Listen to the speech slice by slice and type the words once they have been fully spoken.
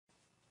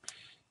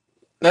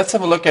let's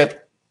have a look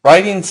at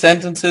writing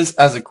sentences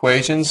as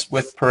equations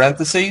with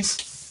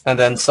parentheses and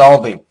then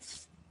solving.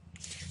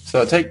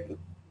 So take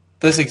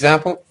this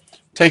example,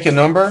 take a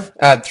number,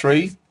 add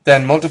 3,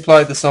 then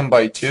multiply the sum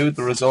by 2,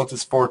 the result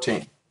is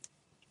 14.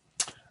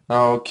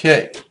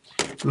 Okay,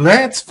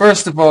 let's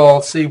first of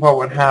all see what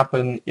would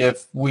happen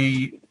if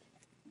we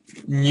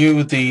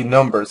knew the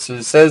number. So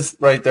it says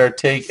right there,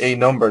 take a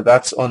number,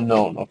 that's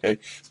unknown, okay?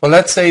 Well,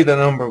 let's say the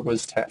number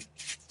was 10.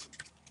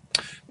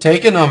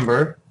 Take a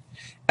number,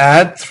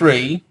 add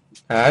 3,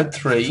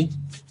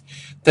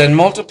 then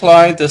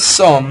multiply the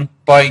sum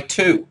by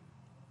 2.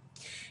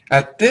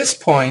 At this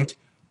point,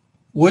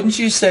 wouldn't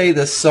you say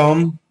the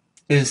sum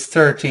is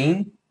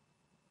 13?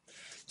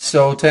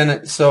 So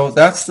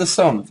that's the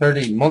sum,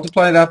 13.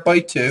 Multiply that by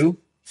 2,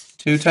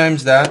 2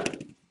 times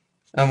that,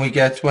 and we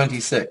get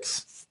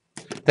 26.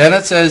 Then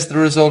it says the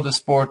result is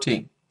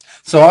 14.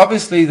 So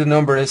obviously the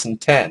number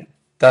isn't 10.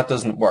 That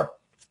doesn't work.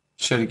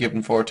 Should have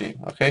given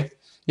 14, okay?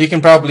 You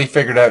can probably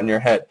figure it out in your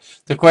head.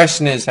 The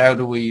question is, how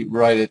do we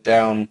write it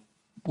down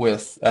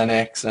with an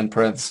X and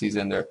parentheses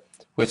in there,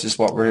 which is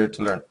what we're here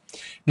to learn.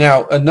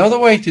 Now, another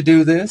way to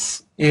do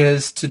this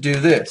is to do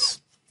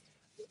this.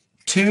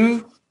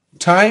 2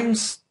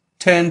 times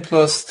 10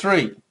 plus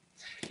 3.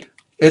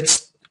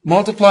 It's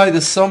multiply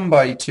the sum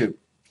by 2.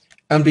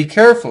 And be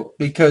careful,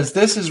 because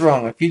this is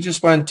wrong. If you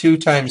just went 2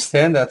 times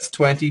 10, that's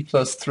 20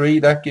 plus 3,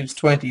 that gives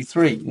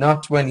 23,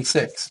 not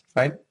 26,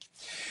 right?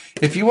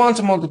 If you want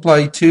to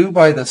multiply 2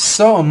 by the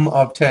sum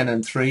of 10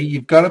 and 3,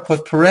 you've got to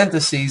put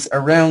parentheses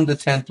around the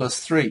 10 plus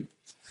 3,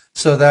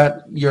 so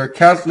that you're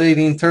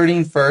calculating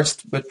 13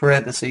 first with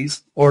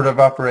parentheses, order of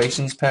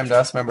operations,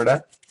 PEMDAS, remember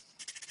that?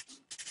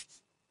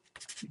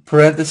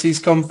 Parentheses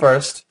come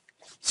first,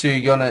 so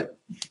you're going to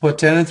put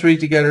 10 and 3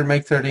 together,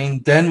 make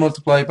 13, then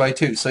multiply by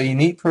 2. So you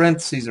need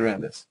parentheses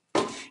around this.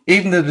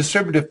 Even the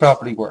distributive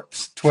property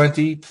works.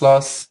 20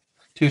 plus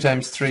 2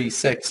 times 3,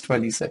 6,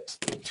 26.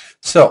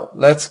 So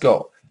let's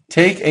go.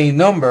 Take a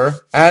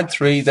number, add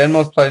 3, then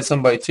multiply the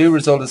sum by 2,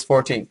 result is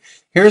 14.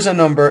 Here's a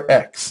number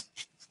x.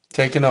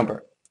 Take a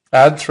number,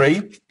 add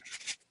 3,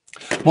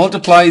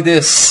 multiply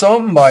this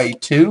sum by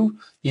 2.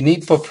 You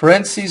need to put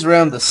parentheses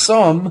around the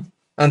sum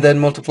and then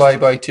multiply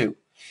by 2.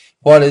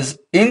 What is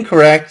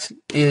incorrect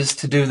is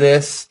to do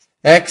this,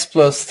 x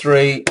plus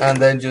 3, and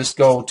then just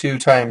go 2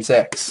 times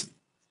x.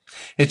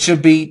 It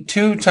should be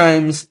 2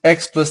 times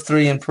x plus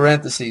 3 in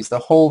parentheses, the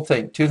whole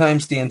thing, 2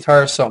 times the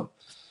entire sum.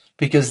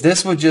 Because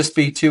this would just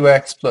be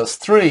 2x plus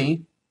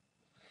 3,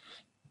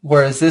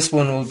 whereas this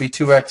one will be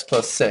 2x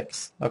plus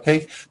 6.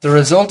 Okay, the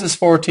result is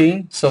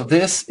 14, so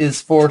this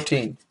is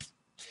 14.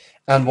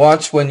 And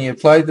watch, when you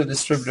apply the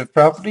distributive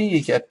property,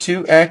 you get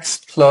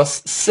 2x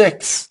plus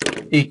 6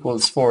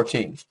 equals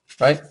 14,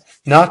 right?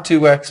 Not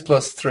 2x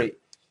plus 3.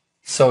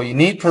 So you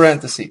need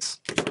parentheses.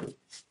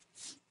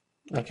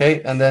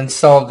 Okay, and then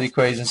solve the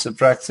equation.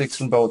 Subtract 6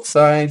 from both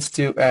sides.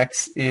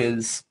 2x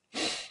is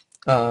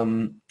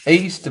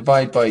 8,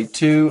 divide by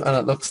 2, and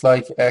it looks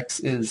like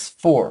x is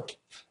 4.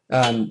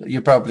 And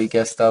you probably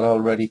guessed that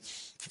already.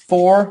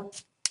 4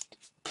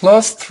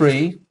 plus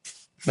 3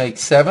 makes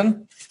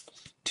 7.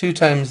 2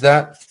 times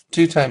that,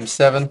 2 times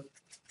 7,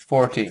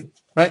 14.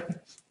 Right?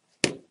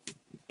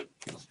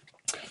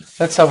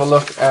 Let's have a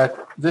look at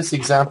this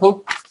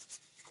example.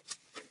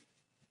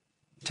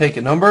 Take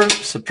a number,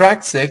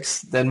 subtract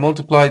 6, then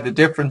multiply the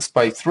difference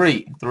by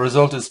 3. The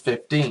result is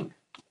 15.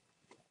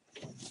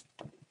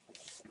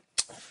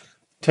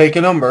 Take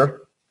a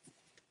number,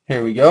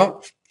 here we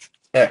go,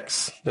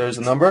 x, there's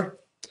a number,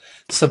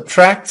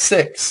 subtract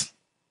 6,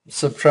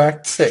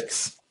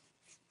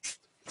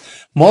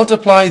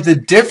 multiply the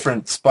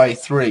difference by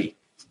 3.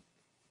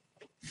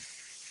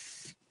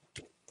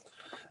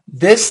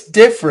 This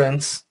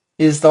difference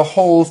is the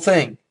whole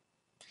thing.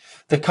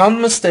 The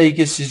common mistake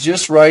is to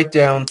just write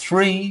down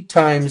 3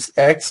 times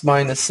x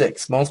minus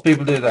 6. Most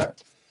people do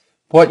that.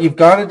 What you've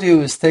got to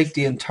do is take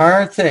the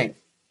entire thing,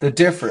 the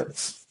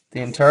difference, the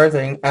entire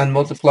thing, and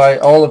multiply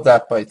all of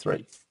that by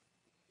 3.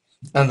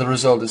 And the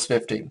result is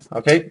 15.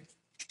 Okay?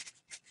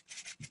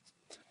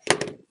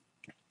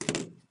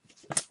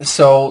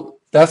 So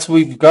that's,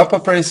 we've got to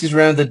put parentheses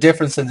around the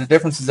difference, and the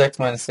difference is x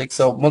minus 6.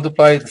 So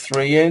multiply the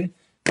 3 in,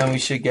 and we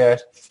should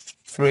get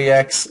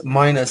 3x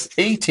minus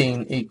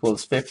 18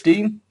 equals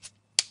 15.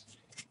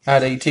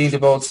 Add 18 to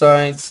both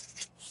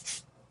sides.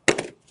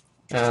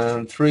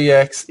 And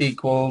 3x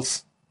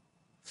equals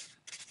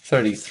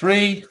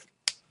 33.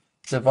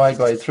 Divide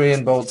by 3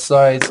 on both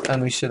sides,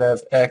 and we should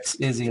have x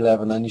is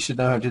 11, and you should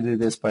know how to do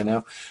this by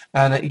now.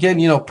 And again,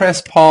 you know,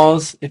 press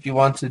pause if you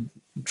want to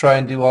try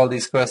and do all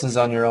these questions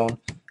on your own,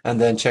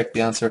 and then check the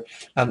answer.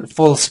 And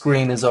full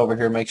screen is over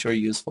here. Make sure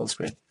you use full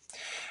screen.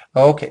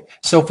 Okay,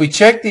 so if we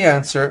check the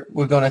answer,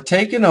 we're going to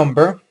take a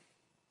number,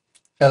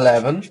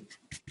 11,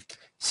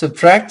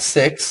 subtract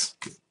 6.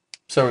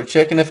 So we're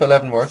checking if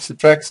 11 works.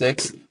 Subtract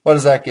 6. What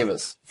does that give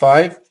us?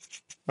 5,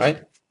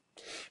 right?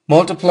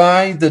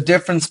 Multiply the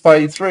difference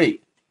by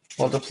 3.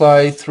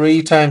 Multiply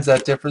 3 times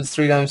that difference.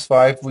 3 times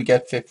 5, we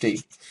get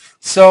 50.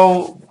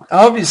 So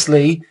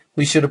obviously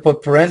we should have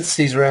put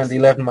parentheses around the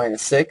 11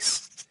 minus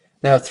 6.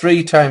 Now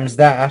 3 times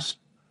that,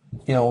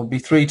 would be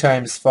 3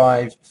 times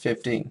 5,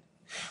 15.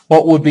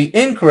 What would be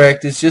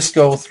incorrect is just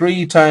go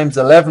 3 times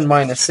 11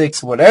 minus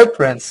 6 without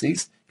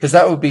parentheses, because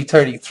that would be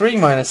 33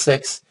 minus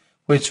 6,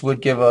 which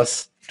would give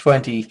us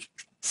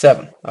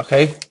 27.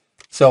 Okay?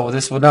 So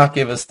this would not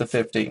give us the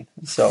 15.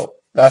 So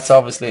that's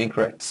obviously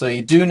incorrect. So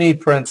you do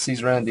need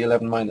parentheses around the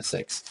 11 minus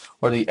 6,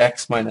 or the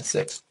x minus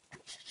 6.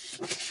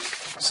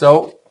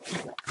 So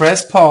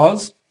press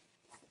pause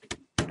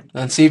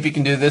and see if you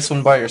can do this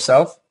one by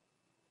yourself.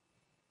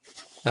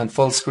 And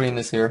full screen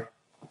is here.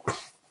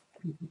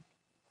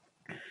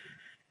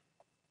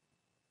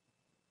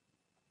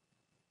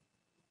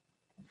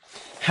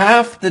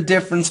 Half the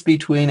difference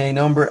between a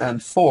number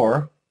and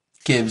 4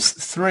 gives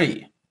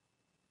 3.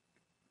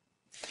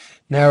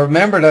 Now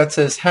remember that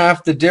says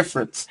half the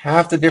difference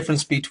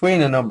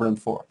between a number and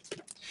 4.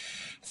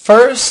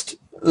 First,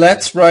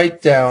 let's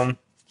write down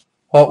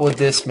what would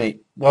this mean?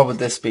 What would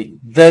this be?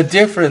 The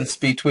difference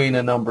between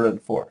a number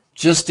and 4.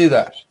 Just do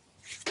that.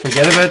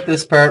 Forget about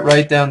this part,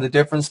 write down the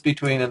difference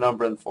between a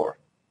number and 4.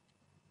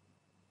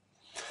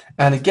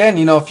 And again,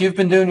 if you've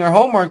been doing your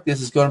homework,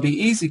 this is going to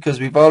be easy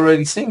because we've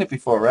already seen it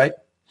before, right?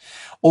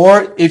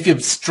 Or if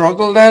you've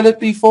struggled at it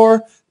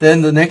before,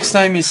 then the next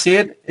time you see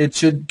it, it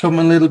should come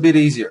a little bit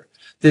easier.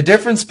 The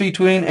difference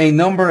between a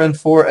number and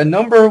 4, a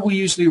number we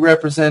usually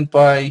represent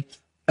by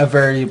a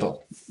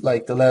variable,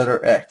 like the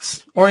letter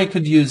x. Or you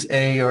could use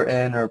a or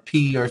n or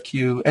p or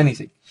q,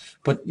 anything.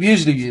 But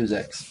usually we use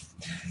x.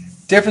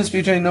 Difference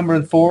between a number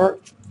and 4,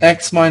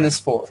 x minus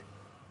 4.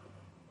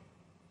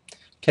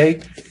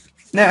 Okay?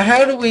 Now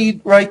how do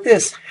we write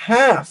this?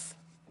 Half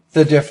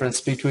the difference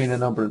between a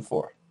number and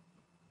 4.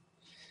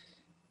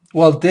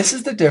 Well, this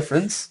is the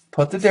difference.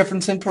 Put the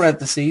difference in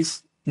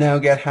parentheses. Now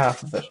get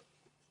half of it.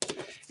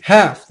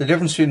 Half the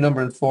difference between a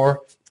number and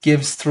 4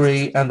 gives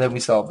 3, and then we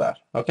solve that.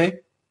 Okay?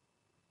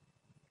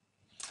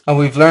 And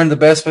we've learned the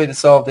best way to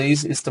solve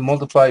these is to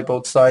multiply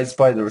both sides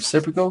by the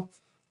reciprocal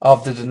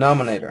of the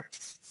denominator.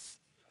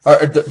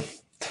 Or the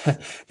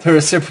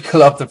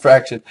reciprocal of the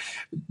fraction.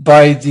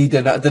 By the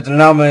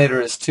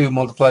denominator is 2,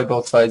 multiply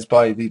both sides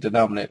by the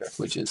denominator,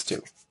 which is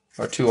 2.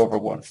 Or 2 over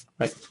 1.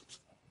 Right?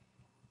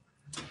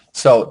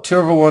 So 2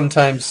 over 1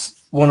 times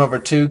 1 over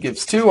 2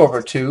 gives 2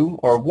 over 2,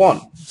 or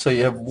 1. So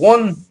you have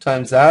 1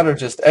 times that, or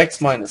just x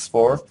minus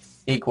 4,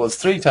 equals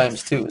 3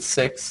 times 2 is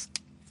 6.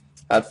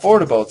 Add 4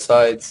 to both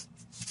sides,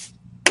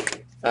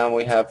 and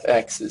we have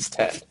x is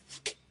 10.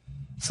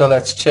 So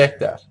let's check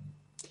that.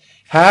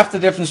 Half the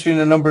difference between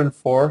a number and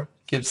 4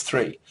 gives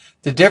 3.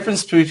 The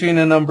difference between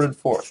a number and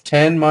 4,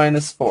 10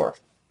 minus 4,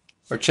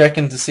 we're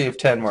checking to see if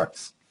 10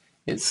 works,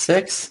 is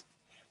 6.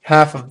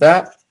 Half of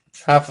that,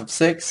 half of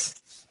 6,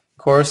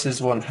 of course, is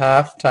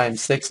 1/2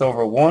 times 6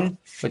 over 1,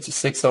 which is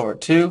 6 over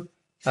 2,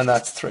 and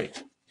that's 3.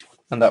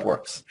 And that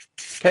works.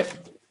 Okay.